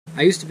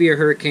I used to be a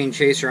hurricane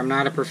chaser. I'm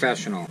not a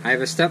professional. I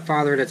have a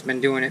stepfather that's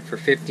been doing it for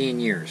 15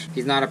 years.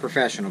 He's not a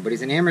professional, but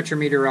he's an amateur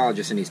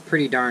meteorologist, and he's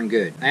pretty darn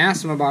good. I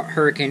asked him about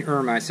Hurricane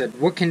Irma. I said,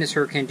 what can this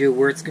hurricane do?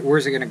 Where's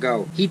it going to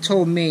go? He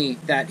told me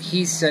that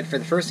he said for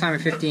the first time in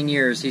 15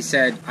 years, he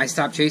said, I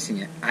stopped chasing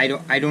it. I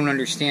don't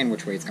understand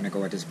which way it's going to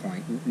go at this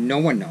point. No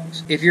one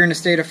knows. If you're in the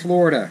state of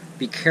Florida,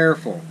 be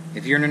careful.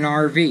 If you're in an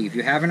RV, if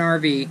you have an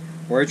RV,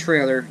 or a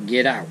trailer,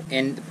 get out.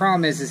 And the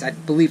problem is I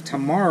believe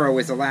tomorrow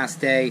is the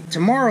last day.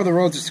 Tomorrow the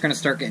roads are just going to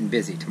start getting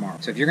busy tomorrow.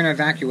 So if you're going to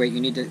evacuate, you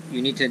need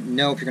to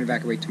know if you're going to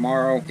evacuate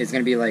tomorrow. It's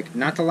going to be like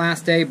not the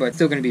last day, but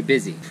still going to be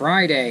busy.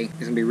 Friday is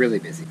going to be really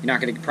busy.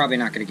 You're probably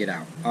not going to get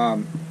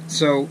out.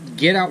 So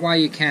get out while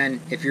you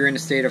can. If you're in the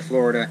state of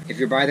Florida, if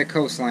you're by the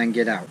coastline,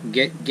 get out.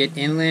 Get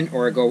inland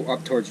or go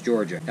up towards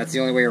Georgia. That's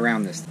the only way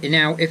around this. And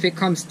now, if it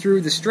comes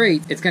through the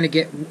strait, it's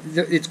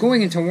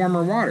going into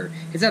warmer water.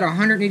 It's at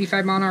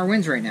 185 mile an hour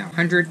winds right now.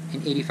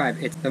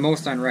 185. It's the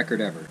most on record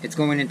ever. It's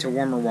going into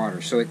warmer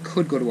water, so it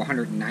could go to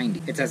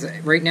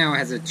 190. Right now it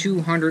has a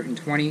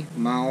 220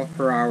 mile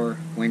per hour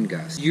wind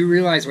gust. You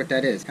realize what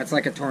that is? That's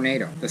like a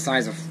tornado, the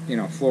size of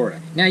Florida.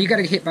 Now you got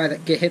to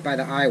get hit by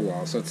the eye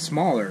wall, so it's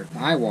smaller, the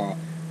eye wall.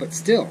 But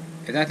still,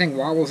 if that thing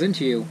wobbles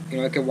into you,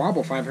 it can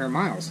wobble 500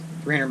 miles,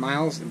 300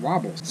 miles, it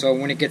wobbles. So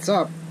when it gets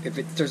up, if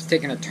it starts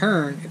taking a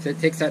turn, if it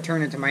takes that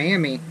turn into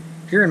Miami,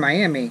 if you're in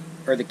Miami,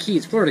 or the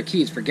Keys, Florida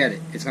Keys, forget it.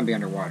 It's going to be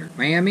underwater.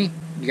 Miami,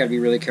 you got to be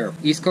really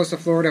careful. East coast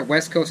of Florida,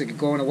 west coast, it could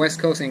go on the west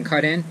coast and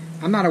cut in.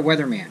 I'm not a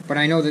weatherman, but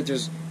I know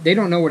that they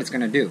don't know what it's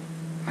going to do.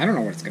 I don't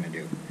know what it's going to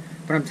do.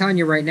 But I'm telling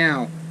you right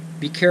now,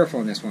 be careful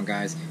in this one,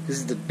 guys. This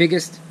is the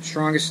biggest,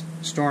 strongest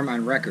storm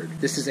on record.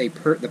 This is the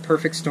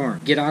perfect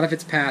storm. Get out of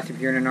its path if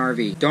you're in an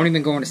RV. Don't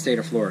even go in the state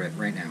of Florida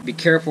right now. Be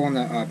careful in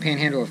the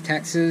panhandle of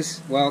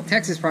Texas. Well,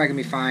 Texas is probably going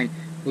to be fine.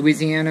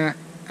 Louisiana,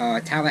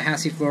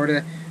 Tallahassee,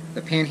 Florida,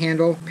 the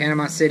panhandle,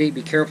 Panama City,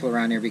 be careful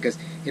around there, because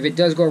if it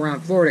does go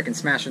around Florida, it can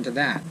smash into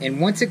that. And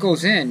once it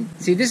goes in,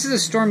 see, this is a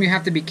storm you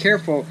have to be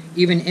careful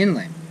even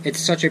inland. It's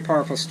such a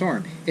powerful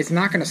storm. It's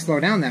not going to slow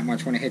down that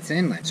much when it hits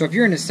inland. So if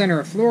you're in the center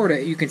of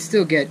Florida, you can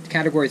still get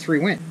Category 3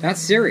 wind.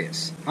 That's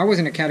serious. I was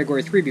in a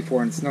Category 3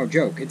 before, and it's no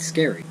joke. It's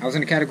scary. I was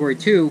in a Category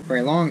 2 for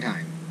a long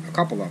time. A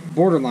couple of them.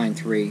 Borderline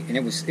 3, and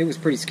it was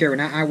pretty scary. When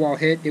that eye wall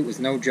hit, it was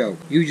no joke.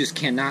 You just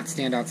cannot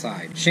stand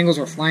outside. Shingles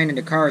were flying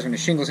into cars. When the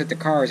shingles hit the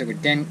cars, it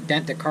would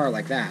dent the car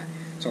like that.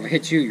 So if it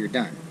hits you, you're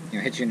done. It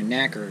hits you in the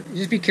neck. Or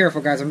just be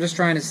careful, guys. I'm just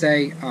trying to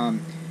say,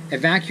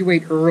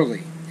 evacuate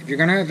early. If you're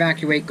going to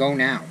evacuate, go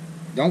now.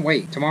 Don't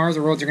wait. Tomorrow the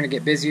roads are going to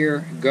get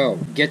busier. Go.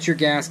 Get your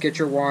gas, get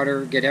your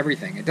water, get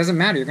everything. It doesn't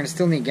matter. You're going to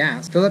still need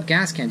gas. Fill up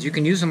gas cans. You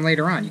can use them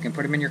later on. You can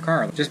put them in your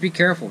car. Just be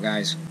careful,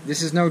 guys.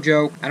 This is no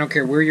joke. I don't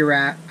care where you're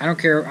at. I don't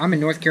care. I'm in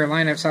North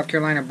Carolina, South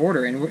Carolina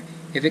border, and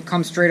if it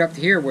comes straight up to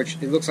here, which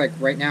it looks like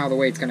right now the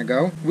way it's going to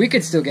go, we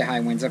could still get high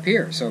winds up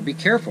here. So be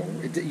careful.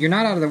 You're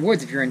not out of the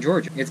woods if you're in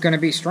Georgia. It's going to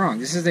be strong.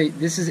 This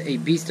is a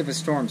beast of a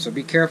storm. So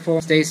be careful.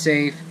 Stay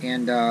safe,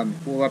 and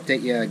we'll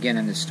update you again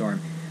on this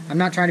storm. I'm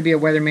not trying to be a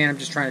weatherman. I'm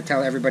just trying to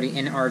tell everybody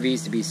in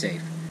RVs to be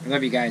safe. I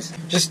love you guys.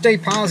 Just stay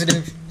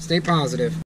positive. Stay positive.